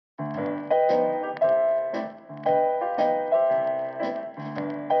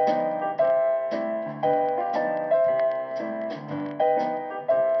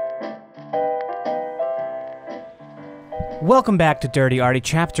Welcome back to Dirty Arty,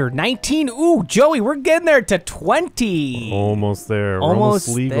 Chapter 19. Ooh, Joey, we're getting there to 20. Almost there. We're almost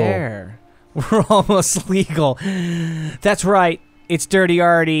legal. there. We're almost legal. That's right. It's Dirty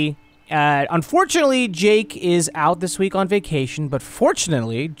Arty. Unfortunately, Jake is out this week on vacation, but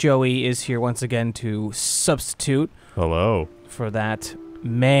fortunately, Joey is here once again to substitute. Hello. For that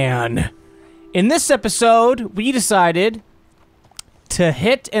man. In this episode, we decided to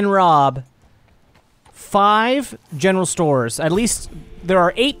hit and rob 5 general stores. At least there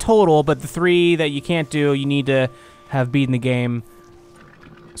are 8 total, but the 3 that you can't do, you need to have beaten the game.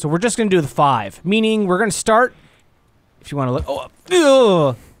 So we're just gonna do the 5, meaning we're gonna start. If you want to look, if you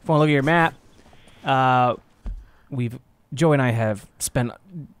want to look at your map, Joe and I have spent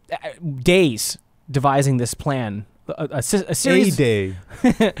days devising this plan. A series, day.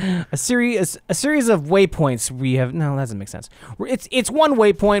 a series of waypoints. We have no, that doesn't make sense. It's one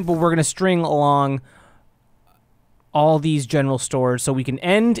waypoint, but we're gonna string along all these general stores so we can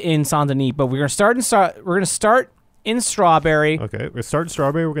end in Saint Denis. But we're gonna start in Strawberry. Okay, we're starting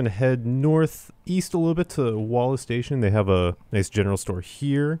Strawberry. We're gonna head northeast a little bit to Wallace Station. They have a nice general store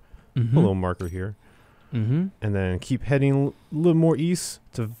here. A little marker here. And then keep heading a little more east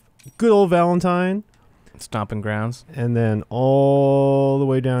to good old Valentine. Stomping grounds. And then all the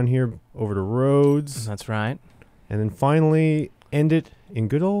way down here over to Rhodes. That's right. And then finally end it in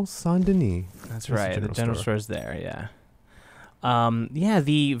good old Saint Denis. That's right. The general store's there, yeah. Yeah,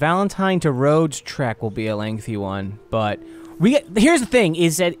 the Valentine to Rhodes trek will be a lengthy one, but here's the thing,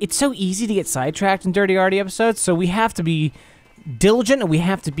 is that it's so easy to get sidetracked in Dirty Arty episodes, so we have to be diligent, and we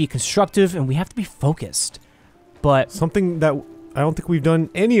have to be constructive, and we have to be focused. But something that I don't think we've done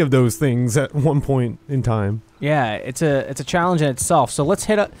any of those things at one point in time. Yeah, it's a challenge in itself. So let's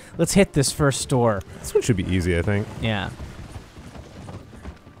hit this first store. This one should be easy, I think. Yeah.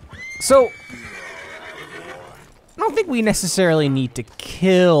 So I don't think we necessarily need to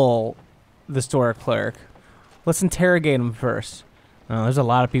kill the store clerk. Let's interrogate him first. Oh, there's a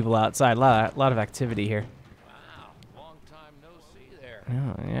lot of people outside. A lot of activity here. Wow, long time no see there.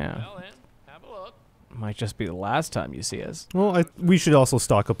 Oh yeah. Well then, have a look. Might just be the last time you see us. Well, we should also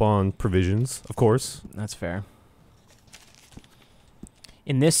stock up on provisions, of course. That's fair.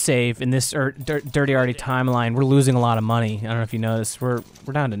 In this save, in this Dirty Arty timeline, we're losing a lot of money. I don't know if you noticed. We're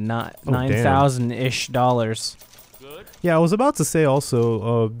down to $9,000-ish. Good. Yeah, I was about to say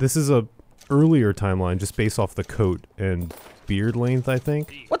also, this is a earlier timeline just based off the coat and beard length, I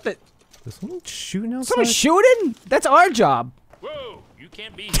think. What the? Is someone shooting outside? Someone shooting? That's our job. Whoa, you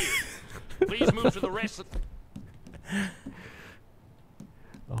can't be here. Please move to the rest of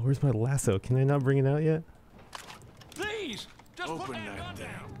Oh, where's my lasso? Can I not bring it out yet? Please, just open that gun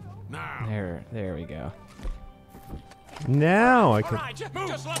down. Now. There we go. Now I All can. right,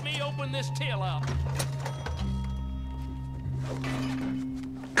 just let me open this till up.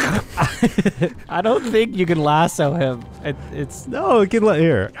 I don't think you can lasso him. It's No, it can let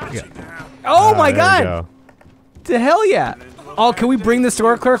here. Yeah. Oh my There we god! go. To hell yeah! Oh, can we bring the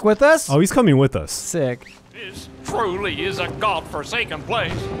store clerk with us? Oh, he's coming with us. Sick. This truly is a godforsaken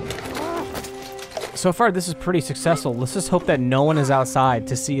place. So far, this is pretty successful. Let's just hope that no one is outside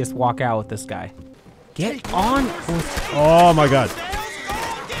to see us walk out with this guy. Get on with. Oh my god.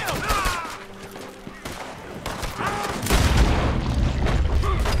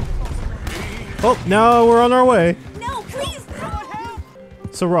 Oh, now we're on our way. No, please!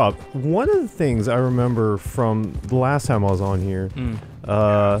 So Rob, one of the things I remember from the last time I was on here,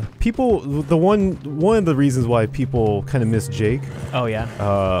 people, one of the reasons why people kind of miss Jake, Oh yeah.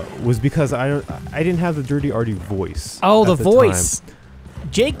 was because I didn't have the Dirty Arty voice. Oh, at the time. voice.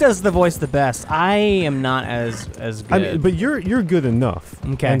 Jake does the voice the best. I am not as good. I mean, but you're good enough.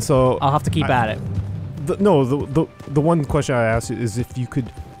 Okay. And so I'll have to keep at it. The one question I asked you is if you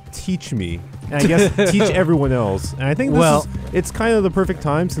could teach me, and I guess teach everyone else. And I think it's kind of the perfect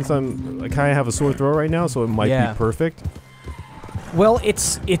time since I kind of have a sore throat right now, so it might be perfect. Well,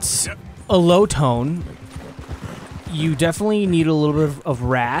 it's a low tone. You definitely need a little bit of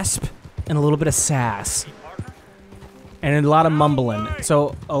rasp and a little bit of sass. And a lot of mumbling.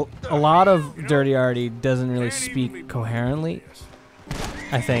 So a lot of Dirty Arty doesn't really speak coherently,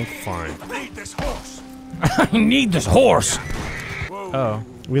 I think. Fine. I need this horse. I need this horse! Oh.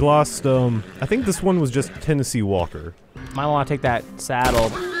 We lost, I think this one was just Tennessee Walker. Might want to take that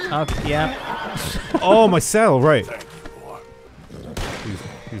saddle. Okay, yeah. Oh, my saddle, right.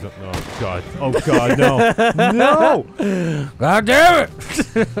 He's up. Oh, God. Oh, God, no. No! God damn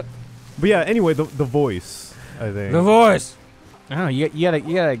it! But yeah, anyway, the voice, I think. The voice! Oh, you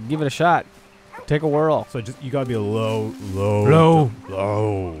gotta give it a shot. Take a whirl. So you gotta be a low.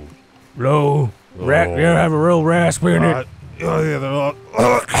 You have a real rasp in it. Oh yeah, they're all.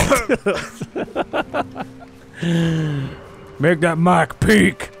 Make that mic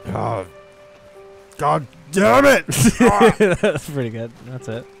peak. Oh, God damn it! That's pretty good. That's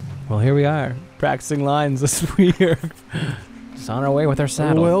it. Well, here we are, practicing lines this year. Just on our way with our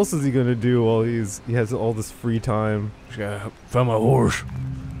saddle. What else is he gonna do while he has all this free time? Just gotta find my horse.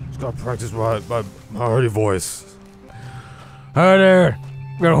 Just gotta practice my Arty voice. Hi there.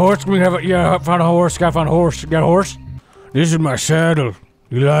 Got a horse? Can we have a, yeah, found a horse. Gotta find a horse. Got a horse? This is my saddle.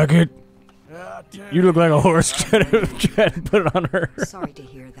 You like it? You look like a horse. Try to put it on her. Sorry to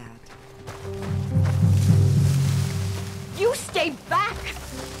hear that. You stay back!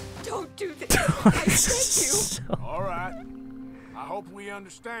 Don't do this. I beg you. All right. I hope we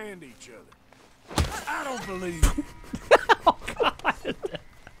understand each other. I don't believe you. Oh,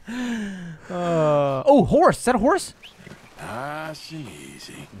 God. Oh, horse. Is that a horse? Nice and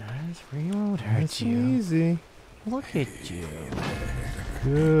easy. Nice. We won't hurt That's easy. Look at you.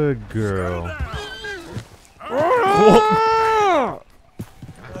 Good girl.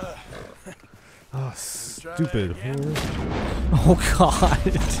 Oh, stupid horse. Oh, God.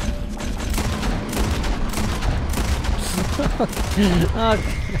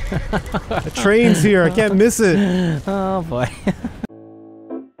 The train's here. I can't miss it. Oh, boy.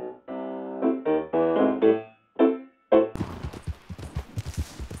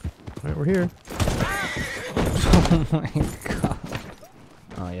 Alright, we're here. Oh, my God.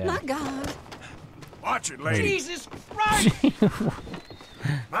 Oh, yeah. My God. Watch it, lady. Jesus Christ!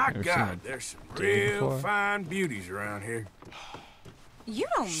 My Never seen God, a there's some deer real before. fine beauties around here. You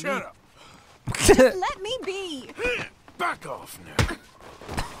don't Shut up. Just let me be. Back off now.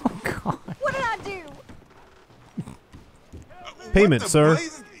 What did I do? Payment, sir.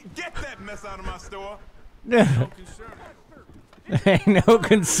 Get that mess out of my store. Ain't no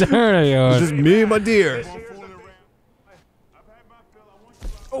concern of yours. Just me and my deer.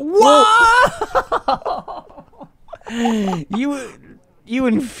 Whoa! you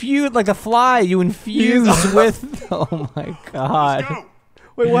infuse like a fly. You infuse with. Oh my God! Go.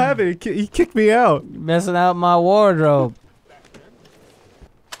 Wait, what happened? He kicked me out. Messing out my wardrobe.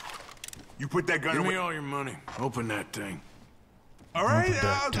 You put that gun Give me away. all your money. Open that thing. All right,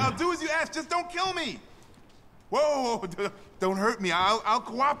 I'll do as you ask. Just don't kill me. Whoa, don't hurt me. I'll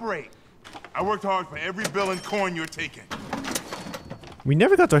cooperate. I worked hard for every bill and coin you're taking. We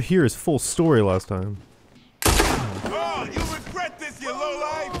never got to hear his full story last time. Oh, you regret this, you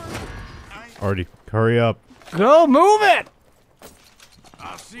lowlife. Arty, hurry up. Go move it.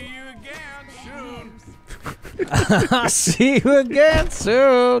 I'll see you again soon. I'll see you again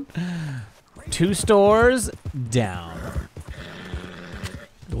soon. 2 stores down.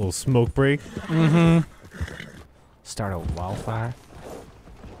 A little smoke break. Mm-hmm. Start a wildfire.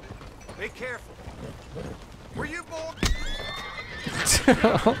 Be careful. Were you born?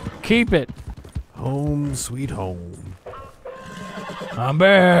 Keep it. Home sweet home. I'm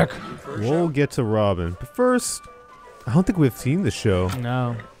back. We'll get to Robin. But first, I don't think we've seen the show.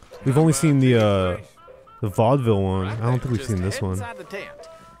 No. We've only seen the vaudeville one. I don't think we've seen this one.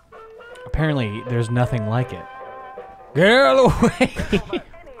 Apparently, there's nothing like it. Get out of the way.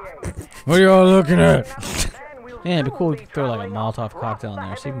 What are y'all looking at? Man, it'd be cool if we could throw like a Molotov cocktail in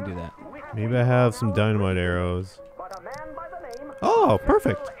there, so you can do that. Maybe I have some dynamite arrows. Oh,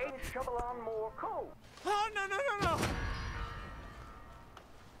 perfect. Oh, no.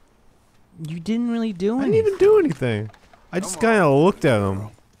 You didn't really do I anything. didn't even do anything. I just kind of looked at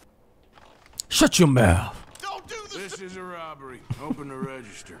him. Shut your mouth. Don't do this. This is a robbery. Open the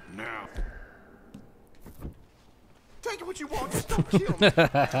register now. Take what you want. Just don't kill me.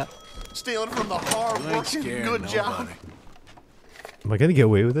 Stealing from the hard-working, good job. Am I gonna get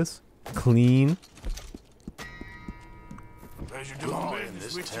away with this? Clean. Pleasure doing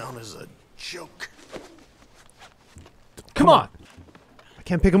business with you. is a joke. Come on. I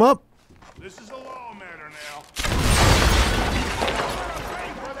can't pick him up. This is a law matter now.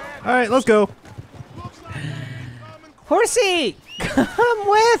 All right, let's go. Horsey, come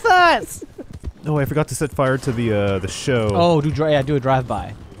with us. Oh, I forgot to set fire to the show. Oh, do a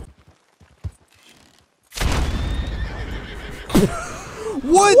drive-by.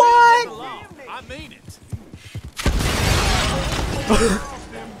 What? What? I mean it.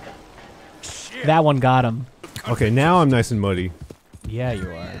 That one got him. Okay, now I'm nice and muddy. Yeah, you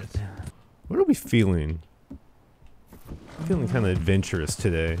are. What are we feeling? I'm feeling kind of adventurous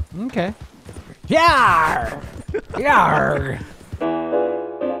today. Okay. Yarr! Yarr!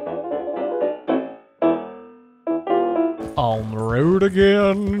 On the road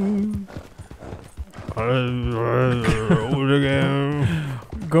again. Road again.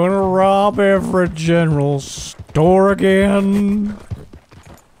 Gonna rob every general store. door again.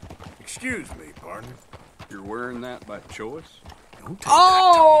 Excuse me, partner. You're wearing that by choice? Don't take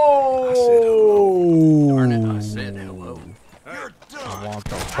Oh! Darn it, I said hello. You're I done. want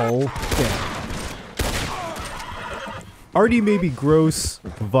the whole thing. Arty may be gross,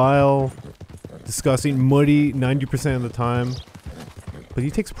 vile, disgusting, muddy 90% of the time, but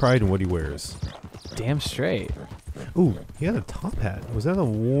he takes pride in what he wears. Damn straight. Ooh, he had a top hat. Was that a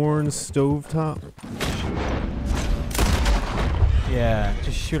worn stovetop? Yeah,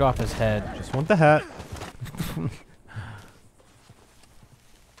 just shoot off his head. Just want the hat.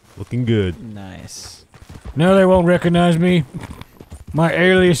 Looking good. Nice. No, they won't recognize me. My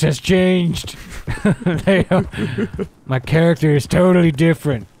alias has changed. My character is totally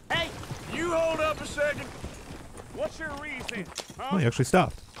different. Hey, you hold up a second. What's your reason? Oh, Huh? he actually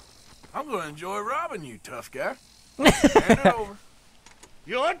stopped. I'm gonna enjoy robbing you, tough guy. Hand it over.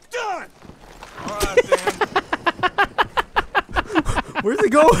 You're done. All right then. Where's he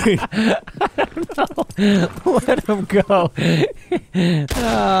going? Let him go.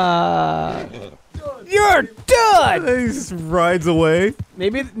 You're done. He just rides away.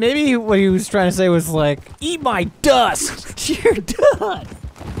 Maybe what he was trying to say was like, eat my dust. You're done.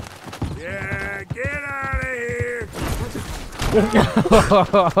 Yeah, get out of here.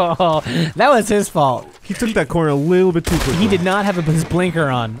 That was his fault. He took that corner a little bit too quickly. He did not have his blinker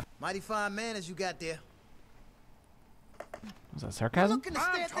on. Mighty fine manners you got there. Was that sarcasm? Looking to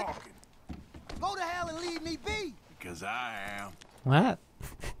I'm stand there. talking Go to hell and leave me be. because I am. What?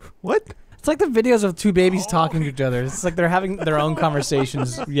 What? It's like the videos of two babies talking to each other. It's like they're having their own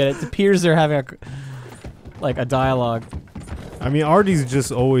conversations, yet it appears they're having a dialogue. I mean, Arty's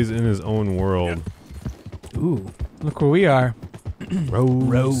just always in his own world. Ooh, look where we are.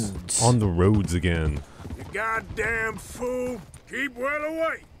 Roads. On the roads again. You goddamn fool. Keep well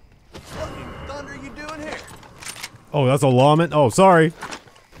away. What in thunder you doing here? Oh, that's a lawman? Oh, sorry.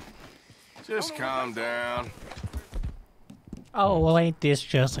 Just calm down. Oh, well, ain't this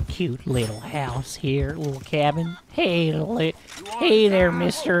just a cute little house here, little cabin? Hey, hey there,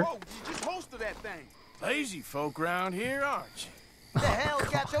 mister. Whoa, you just hosted that thing. Lazy folk round here, aren't you? The hell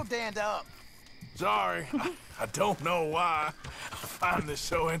got your dander up? Sorry. I don't know why. I find this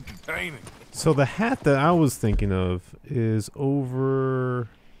so entertaining. So the hat that I was thinking of is over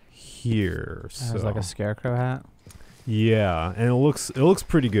here. It So was like a scarecrow hat. yeah, and it looks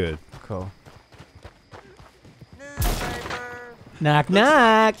pretty good. Cool. Newspaper. Knock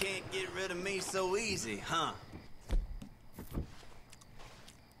knock. Can't get rid of me so easy, huh?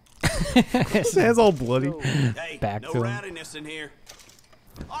 His hand's all bloody. Hey, Back no to him. rowdiness in here.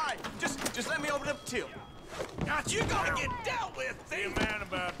 All right, just let me open up the till. Got you gonna get dealt with. Be a man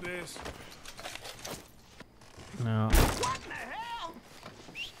about this. No. What in the hell?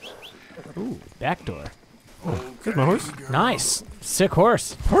 Ooh, back door. There's my horse. Nice. Sick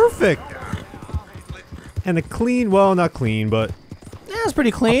horse. Perfect. And a clean, well, not clean, but Yeah, it's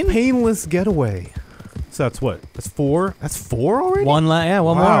pretty clean. painless getaway. So that's what? That's 4? That's 4 already? One Wow.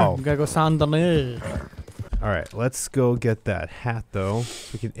 more. We gotta go San Domingue. All right, let's go get that hat, though. So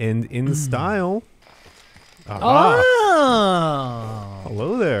we can end in style. Aha. Oh.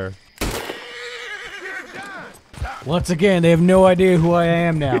 Hello there. Once again, they have no idea who I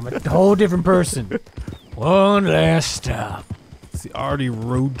am now. I'm a whole different person. One last stop. It's the Arty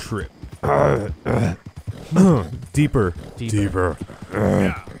road trip. Deeper. Deeper.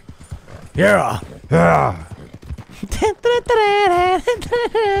 Yeah.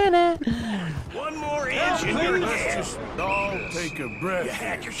 One more inch and you're dead. Let's just all take a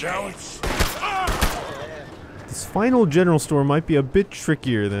breath, shall we? This final general store might be a bit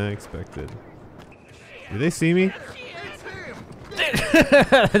trickier than I expected. Do they see me?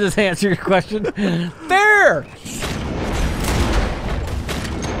 Does this answer your question? There!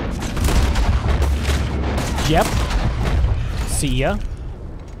 Yep. See ya.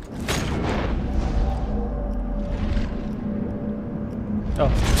 Oh.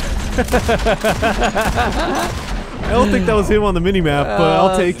 I don't think that was him on the mini-map, but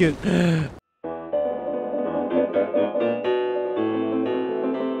I'll take it.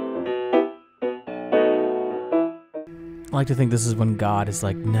 I like to think this is when God is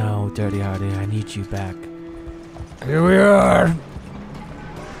like, no, Dirty Arty, I need you back. Here we are.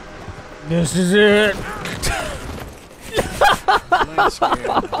 This is it.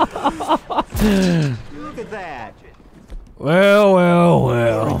 Look at that. Well, well,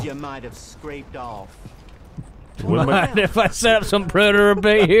 well. You might have scraped off. Mind if I set up some predator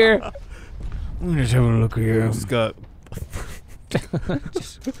bait here? Let's have a look here. Just got...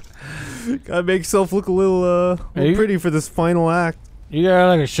 Gotta make yourself look a little Hey. pretty for this final act. You got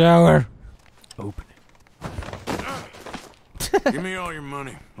like a shower? Open it. Give me all your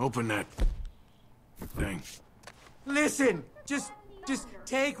money. Open that thing. Listen, just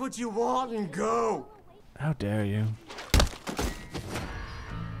take what you want and go. How dare you?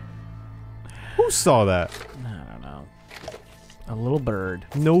 Who saw that? I don't know. A little bird.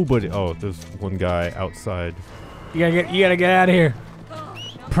 Nobody. Oh, there's one guy outside. You gotta get out of here.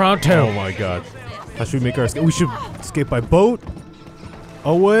 Pronto. Oh my god. How should we make our escape? We should escape by boat.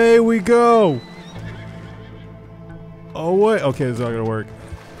 Away we go. Away. Okay, this is not gonna work.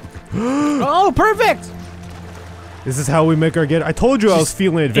 Oh, perfect. This is how we make our get. I told you I was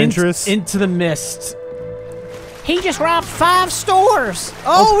feeling adventurous. Into the mist. He just robbed 5 stores.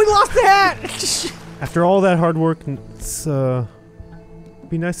 Oh, we lost the hat. After all that hard work, it's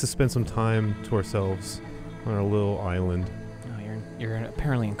be nice to spend some time to ourselves on our little island. Oh, you're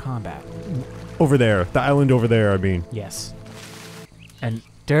apparently in combat. Over there, the island over there. I mean. Yes. And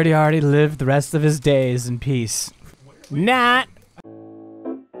Dirty Arty lived the rest of his days in peace. Not.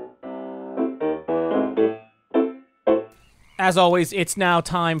 As always, it's now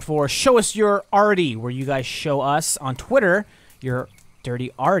time for Show Us Your Arty, where you guys show us on Twitter your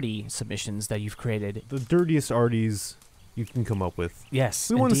Dirty Arty submissions that you've created. The dirtiest arties you can come up with.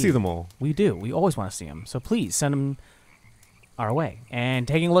 Yes, we want to indeed. see them all. We do. We always want to see them. So please send them our way. And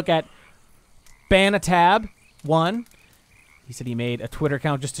taking a look at Banatab1, he said he made a Twitter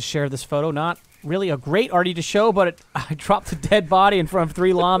account just to share this photo. Not really a great Arty to show, but I dropped a dead body in front of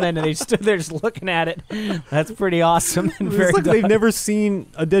 3 lawmen and they stood there just looking at it. That's pretty awesome. And It's like they've never seen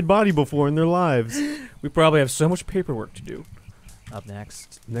a dead body before in their lives. We probably have so much paperwork to do. Up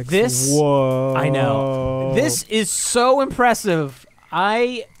next. Whoa. I know. This is so impressive.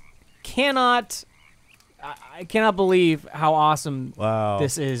 I cannot believe how awesome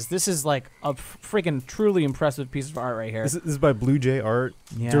this is. This is like a freaking truly impressive piece of art right here. This is by Blue Jay Art.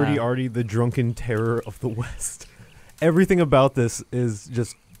 Yeah. Dirty Arty, the drunken terror of the West. Everything about this is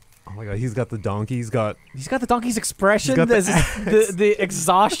just, oh my god, he's got the donkey. He's got the donkey's expression. The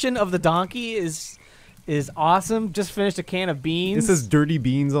exhaustion of the donkey is awesome. Just finished a can of beans. It says dirty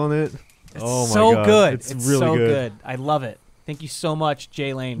beans on it. Oh my so god. good. It's really so good. I love it. Thank you so much,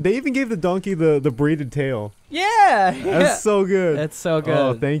 Jay Lane. They even gave the donkey the braided tail. Yeah. That's so good. That's so good.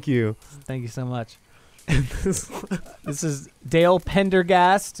 Oh, thank you. Thank you so much. This is Dale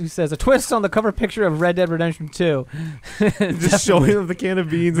Pendergast, who says, a twist on the cover picture of Red Dead Redemption 2. Just showing them the can of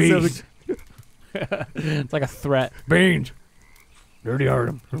beans. Beans. It's like a threat. Beans. Dirty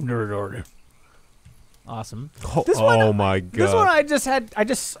Arty. Dirty Arty. Awesome. Oh my god. This one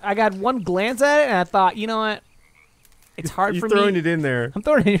I got one glance at it and I thought, you know what? It's hard for me. You're throwing it in there. I'm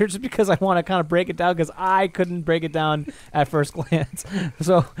throwing it in here just because I want to kind of break it down because I couldn't break it down at first glance.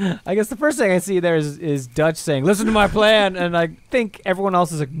 So I guess the first thing I see there is Dutch saying, listen to my plan, and I think everyone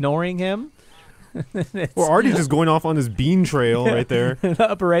else is ignoring him. Or Arty's just going off on his bean trail right there. The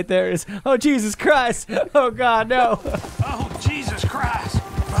upper right there is, oh, Jesus Christ. Oh, God, no. Oh, Jesus Christ.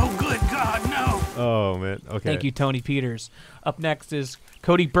 Oh, good God, no. Oh, man. Okay. Thank you, Tony Peters. Up next is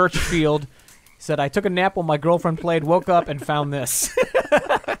Cody Birchfield. He said, I took a nap while my girlfriend played, woke up, and found this.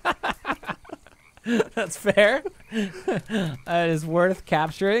 That's fair. That is worth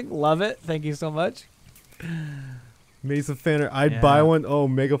capturing. Love it. Thank you so much. Mesa Fanner, I'd buy one. Oh,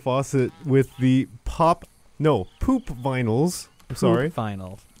 Mega Faucet with the poop vinyls. I'm sorry. Poop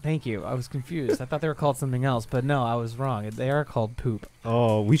vinyl. Thank you. I was confused. I thought they were called something else, but no, I was wrong. They are called poop.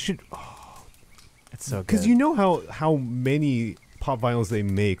 Oh, we should. Oh. It's so good. Because you know how many pop vinyls they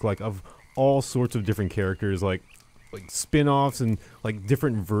make, like of all sorts of different characters, like spin-offs and like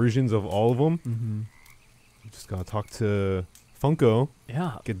different versions of all of them. Mm-hmm. Just gotta talk to Funko.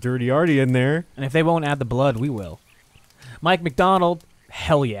 Yeah. Get Dirty Arty in there. And if they won't add the blood, we will. Mike McDonald,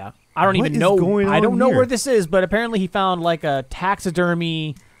 hell yeah. I don't even know. I don't know where this is, but apparently he found like a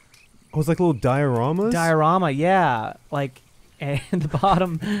taxidermy. Oh, it's like little dioramas? Diorama, yeah. Like, and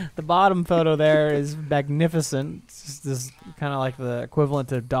the bottom photo there is magnificent. It's just this kind of like the equivalent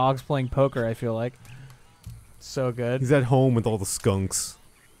to dogs playing poker, I feel like. So good. He's at home with all the skunks.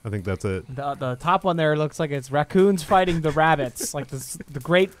 I think that's it. The top one there looks like it's raccoons fighting the rabbits, like the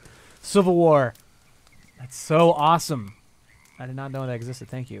Great Civil War. That's so awesome. I did not know that existed.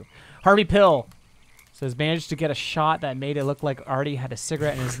 Thank you. Harvey Pill says, managed to get a shot that made it look like Arty had a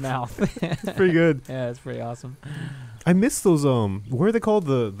cigarette in his mouth. It's pretty good. Yeah, it's pretty awesome. I miss those, what are they called?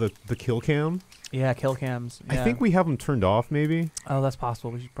 The kill cam? Yeah, kill cams. Yeah. I think we have them turned off, maybe. Oh, that's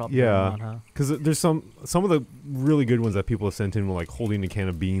possible. We should probably turn them on, huh? Because there's some of the really good ones that people have sent in were like holding a can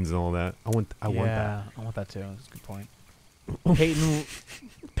of beans and all that. I want that. Yeah, I want that too. That's a good point.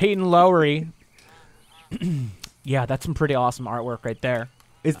 Peyton Lowry. Yeah, that's some pretty awesome artwork right there.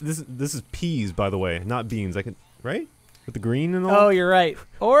 This is peas, by the way, not beans. Right? with the green and all. Oh, you're right.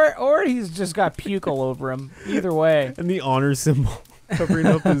 Or he's just got puke all over him. Either way. And the honor symbol covering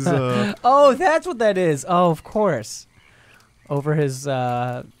up his. Oh, that's what that is. Oh, of course. Over his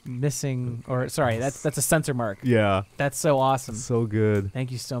missing, or sorry, that's a censor mark. Yeah. That's so awesome. So good.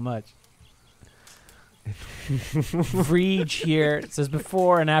 Thank you so much. Vreej here, it says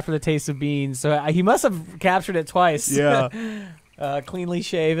before and after the taste of beans. So he must have captured it twice. Yeah. Cleanly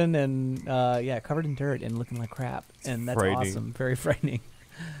shaven and yeah, covered in dirt and looking like crap. And that's awesome. Very frightening.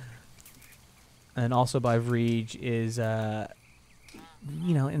 And also by Vreej is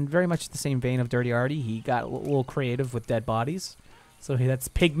you know, in very much the same vein of Dirty Arty, he got a little creative with dead bodies. So that's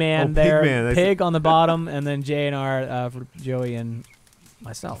Pigman there, Pigman, Pig on the bottom, and then J and R for Joey and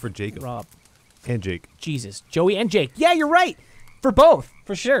myself. For Jacob. Rob. And Jake. Jesus. Joey and Jake. Yeah, you're right. For both.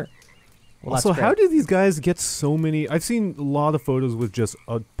 For sure. Well, also, how do these guys get so many? I've seen a lot of photos with just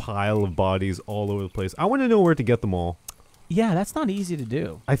a pile of bodies all over the place. I want to know where to get them all. Yeah, that's not easy to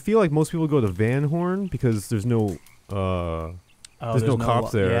do. I feel like most people go to Van Horn because there's no there's no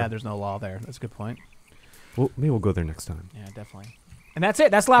cops there. Yeah, there's no law there. That's a good point. Well, maybe we'll go there next time. Yeah, definitely. And that's it.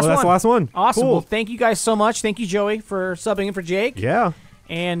 That's the last one. That's the last one. Awesome. Cool. Well, thank you guys so much. Thank you, Joey, for subbing in for Jake. Yeah.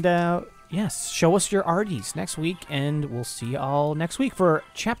 And yes, show us your Arties next week, and we'll see you all next week for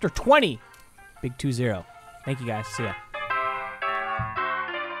Chapter 20. Big 2-0. Thank you, guys. See ya.